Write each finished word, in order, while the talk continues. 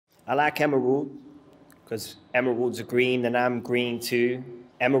I like Emerald, because Emeralds are green and I'm green too.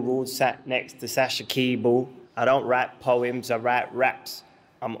 Emerald sat next to Sasha Keable. I don't write poems, I write raps.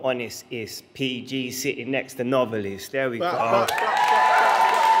 I'm honest, it's PG sitting next to Novelist. There we go.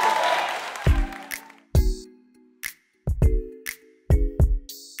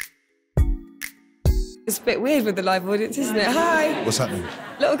 It's a bit weird with the live audience, isn't it? Hi. What's happening?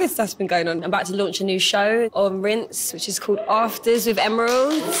 A lot of good stuff's been going on. I'm about to launch a new show on Rinse, which is called Afters with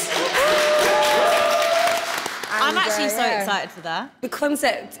Emeralds. I'm actually so excited for that. The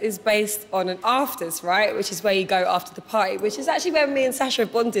concept is based on an afters, right? Which is where you go after the party, which is actually where me and Sasha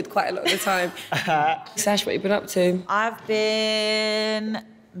have bonded quite a lot of the time. Sash, what have you been up to? I've been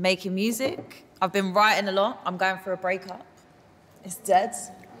making music. I've been writing a lot. I'm going through a breakup. It's dead.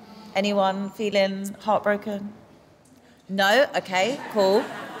 Anyone feeling heartbroken? No? Okay, cool.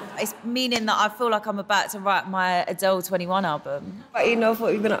 It's meaning that I feel like I'm about to write my Adele 21 album. What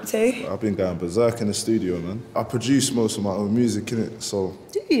have you been up to? I've been going berserk in the studio, man. I produce most of my own music, innit? So...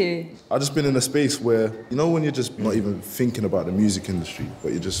 Do you? I've just been in a space where, you know when you're just not even thinking about the music industry,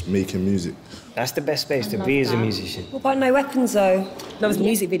 but you're just making music? That's the best space to be as a musician. What about No Weapons, though? There was a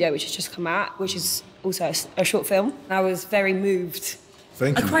music video which has just come out, which is also a short film. I was very moved.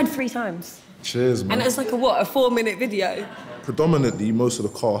 Thank you. I cried 3 times. Cheers, man. And it was like a 4-minute video? Predominantly, most of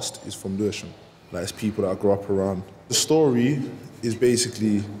the cast is from Lewisham. Like, it's people that I grew up around. The story is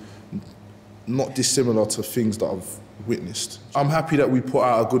basically not dissimilar to things that I've witnessed. I'm happy that we put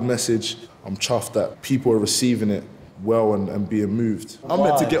out a good message. I'm chuffed that people are receiving it well and being moved. I'm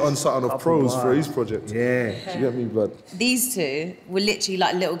meant to get on something of pros for his project. Yeah. Do you get me, blood? These two were literally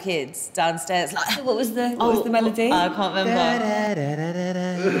like little kids downstairs. Like, what was the melody? I can't remember.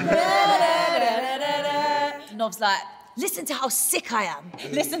 Nov's like, listen to how sick I am.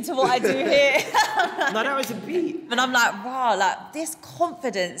 Listen to what I do here. No, that was a beat. And I'm like, wow, like, this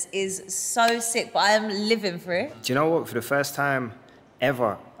confidence is so sick, but I am living for it. Do you know what? For the first time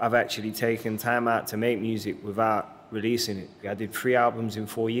ever, I've actually taken time out to make music without releasing it. I did 3 albums in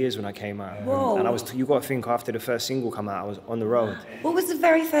 4 years when I came out. Whoa. And you got to think, after the first single come out, I was on the road. What was the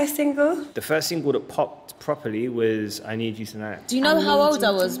very first single? The first single that popped properly was I Need You Tonight. Do you know how old I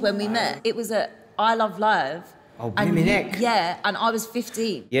was when we met? It was at I Love Live. Oh, Blooming Neck. Yeah, and I was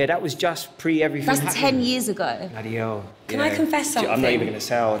 15. Yeah, that was just pre-everything That's happening. 10 years ago. Bloody hell. Can I confess something? I'm not even going to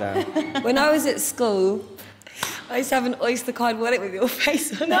say all that. When I was at school, I used to have an Oyster card wallet with your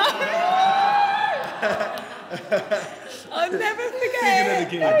face on it. I'll never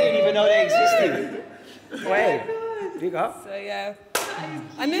forget it. I didn't even know they existed. Wait, big up. So yeah,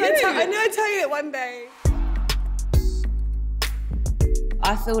 I knew I'd tell you it one day.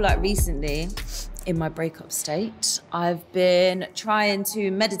 I feel like recently, in my breakup state, I've been trying to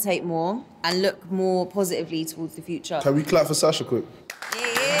meditate more and look more positively towards the future. Can we clap for Sasha quick? Yeah.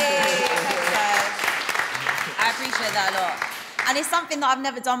 I appreciate that a lot. And it's something that I've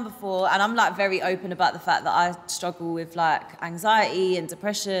never done before, and I'm like very open about the fact that I struggle with like anxiety and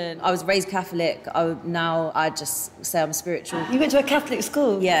depression. I was raised Catholic, now I just say I'm spiritual. You went to a Catholic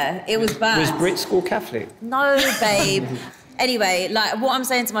school? Yeah, it was bad. Was Brit school Catholic? No, babe. Anyway, like what I'm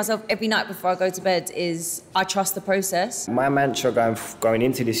saying to myself every night before I go to bed is I trust the process. My mantra going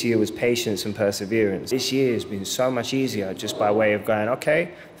into this year was patience and perseverance. This year has been so much easier just by way of going,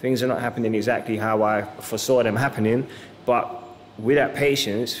 okay, things are not happening exactly how I foresaw them happening, but with that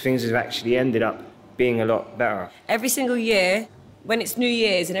patience, things have actually ended up being a lot better. Every single year, when it's New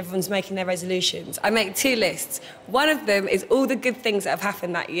Year's and everyone's making their resolutions, I make 2 lists. One of them is all the good things that have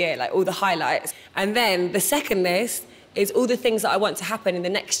happened that year, like all the highlights. And then the second list is all the things that I want to happen in the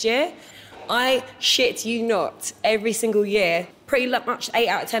next year. I shit you not, every single year, pretty much 8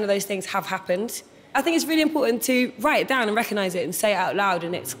 out of 10 of those things have happened. I think it's really important to write it down and recognise it and say it out loud,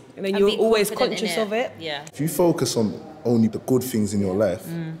 and then you're always conscious of it. Yeah. If you focus on only the good things in your life,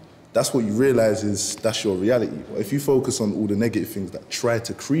 that's what you realise is that's your reality. But if you focus on all the negative things that try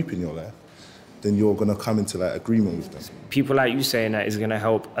to creep in your life, then you're going to come into like agreement with them. People like you saying that is going to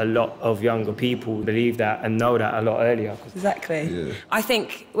help a lot of younger people believe that and know that a lot earlier. Exactly. Yeah. I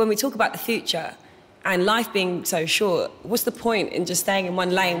think when we talk about the future and life being so short, what's the point in just staying in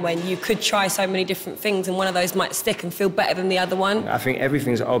one lane when you could try so many different things and one of those might stick and feel better than the other one? I think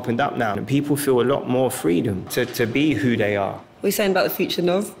everything's opened up now and people feel a lot more freedom to be who they are. What are you saying about the future,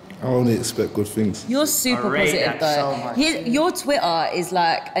 Nov? I only expect good things. You're super positive though. Your Twitter is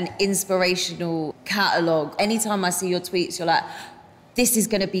like an inspirational catalogue. Anytime I see your tweets, you're like, this is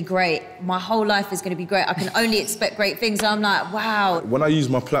going to be great. My whole life is going to be great. I can only expect great things. And I'm like, wow. When I use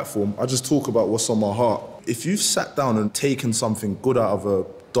my platform, I just talk about what's on my heart. If you've sat down and taken something good out of a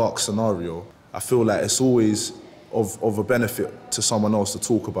dark scenario, I feel like it's always of a benefit to someone else to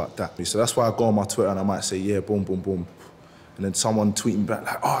talk about that. So that's why I go on my Twitter and I might say, yeah, boom, boom, boom. And then someone tweeting back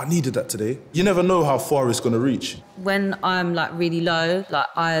like, oh, I needed that today. You never know how far it's gonna reach. When I'm like really low, like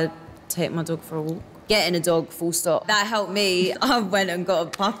I take my dog for a walk. Getting a dog, full stop. That helped me. I went and got a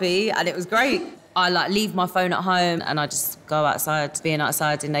puppy and it was great. I like leave my phone at home and I just go outside, being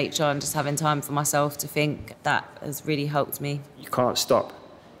outside in nature and just having time for myself to think. That has really helped me. You can't stop.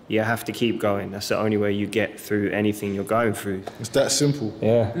 You have to keep going. That's the only way you get through anything you're going through. It's that simple.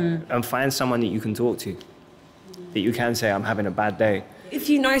 Yeah. And find someone that you can talk to, that you can say, I'm having a bad day. If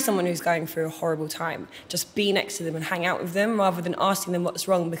you know someone who's going through a horrible time, just be next to them and hang out with them rather than asking them what's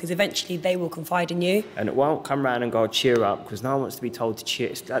wrong, because eventually they will confide in you. And it won't come round and go, cheer up, because no one wants to be told to cheer.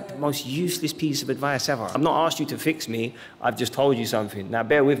 It's like the most useless piece of advice ever. I've not asked you to fix me, I've just told you something. Now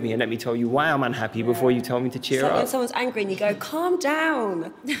bear with me and let me tell you why I'm unhappy before you tell me to cheer up. When someone's angry and you go, calm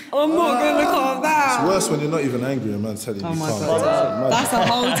down. I'm not going to calm down. It's worse when you're not even angry and man's telling you calm down. God. That's a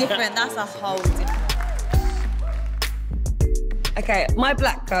whole different. Okay, my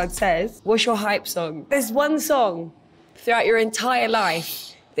black card says, what's your hype song? There's one song throughout your entire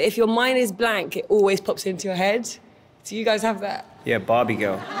life that if your mind is blank, it always pops into your head. Do you guys have that? Yeah, Barbie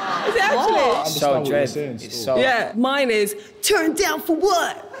Girl. Is it actually? So dread. It's so... Yeah, mine is, turn down for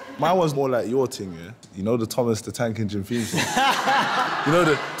what? Mine was more like your thing, yeah? You know the Thomas the Tank Engine theme song? You know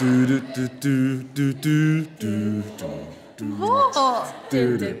the do-do-do-do-do-do-do-do. What?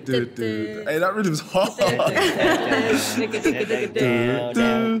 Hey, that rhythm's hard.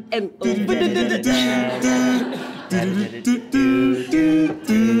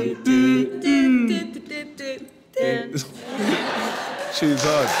 She's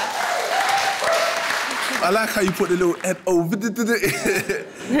hard. I like how you put the little N over in there.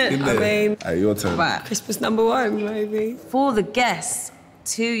 I mean, hey, your turn. Right. Christmas #1, maybe. For the guests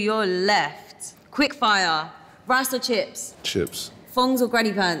to your left, quickfire, rice or chips? Chips. Thongs or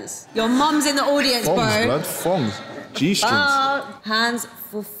granny pants? Your mum's in the audience, Thongs, bro. blood. Thongs. G-strings. Hands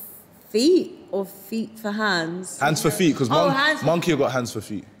for feet or feet for hands? Hands for feet, because hands for Monkey got hands for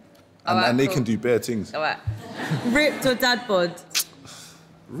feet. And they can do bare things. All right. Ripped or dad bod?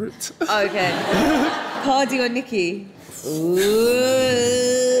 Ripped. Okay. Cardi or Nikki?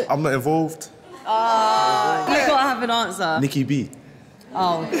 Ooh. I'm not involved. You gotta have an answer. Nikki B.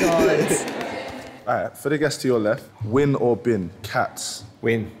 Oh, God. All right, for the guest to your left, win or bin? Cats.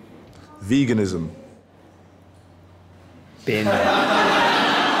 Win. Veganism. Bin.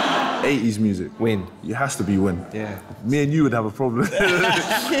 80s music. Win. It has to be win. Yeah. Me and you would have a problem.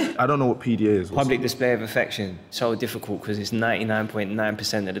 I don't know what PDA is. Public display of affection. So difficult because it's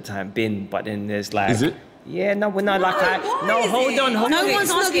 99.9% of the time bin, but then there's like... Is it? Yeah, no, we're not like that. No, hold on. No one's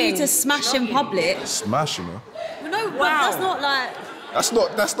asking you to smash in public. Smash, you know? Well, no, that's not like... That's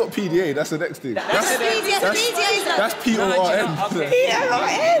not PDA, that's the next thing. That's PDA. That's PORN. PORN.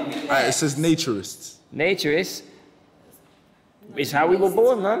 Alright, it says naturists. Naturists. It's how we were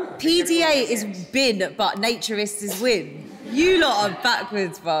born, man. PDA is bin, but naturist is win. You lot are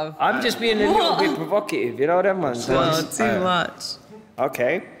backwards, bruv. I'm just being a little bit provocative, you know what I mean? Oh, too much.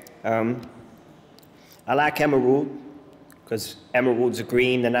 Okay. I like emerald, because emeralds are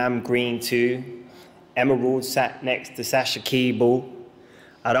green and I'm green too. Emerald sat next to Sasha Keable.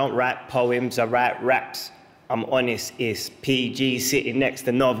 I don't write poems, I write raps. I'm honest, it's PG sitting next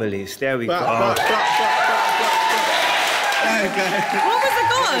to Novelist. There we go. What was the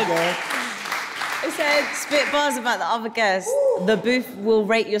god? It said, spit bars about the other guest. The booth will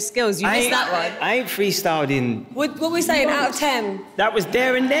rate your skills. You missed that one. I ain't freestyled in... What were we saying, out of 10? That was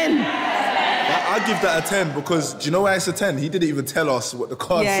there and then. I'd give that a 10 because, do you know why it's a 10? He didn't even tell us what the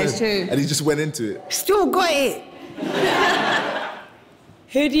card said. Yeah, it's true. And he just went into it. Still got it.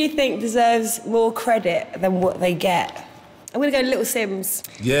 Who do you think deserves more credit than what they get? I'm gonna go Little Sims.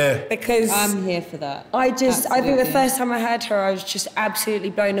 Yeah. Because I'm here for that. I think the first time I heard her, I was just absolutely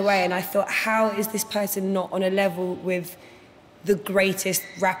blown away, and I thought, how is this person not on a level with the greatest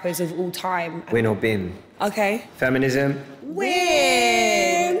rappers of all time? Win or bin? Okay. Feminism?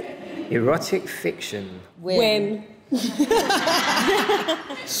 Win. Erotic fiction? Win.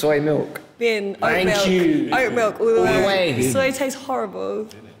 Soy milk? Bin. Thank Oat milk. you. Oat milk all the way. way. Soy tastes horrible.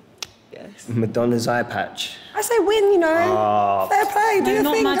 Yes. Madonna's eye patch? I say win, you know. Fair play, do your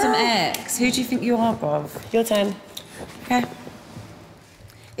not thing, Madam girl. X. Who do you think you are, bruv? Your turn. Okay.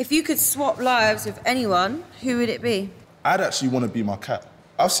 If you could swap lives with anyone, who would it be? I'd actually want to be my cat.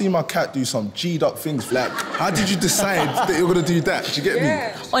 I've seen my cat do some G'd up things. Like, how did you decide that you're going to do that? Do you get me?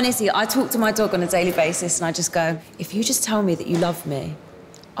 Honestly, I talk to my dog on a daily basis and I just go, if you just tell me that you love me,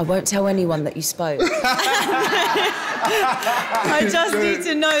 I won't tell anyone that you spoke. I just need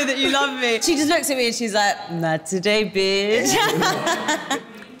to know that you love me. She just looks at me and she's like, not today, bitch.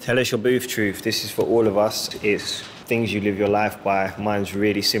 Tell us your booth truth. This is for all of us. It's things you live your life by. Mine's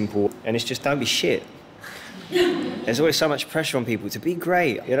really simple. And it's just don't be shit. There's always so much pressure on people to be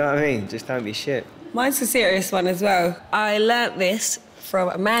great. You know what I mean? Just don't be shit. Mine's a serious one as well. I learnt this from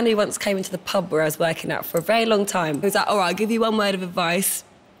a man who once came into the pub where I was working at for a very long time. He was like, all right, I'll give you one word of advice.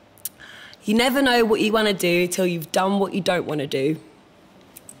 You never know what you want to do till you've done what you don't want to do.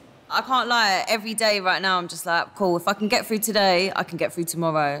 I can't lie, every day right now I'm just like, cool, if I can get through today, I can get through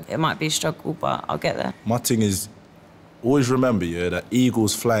tomorrow. It might be a struggle, but I'll get there. My thing is, always remember, yeah, that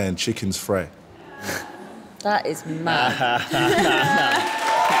eagles fly and chickens fry. That is mad.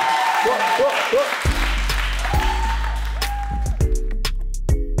 What?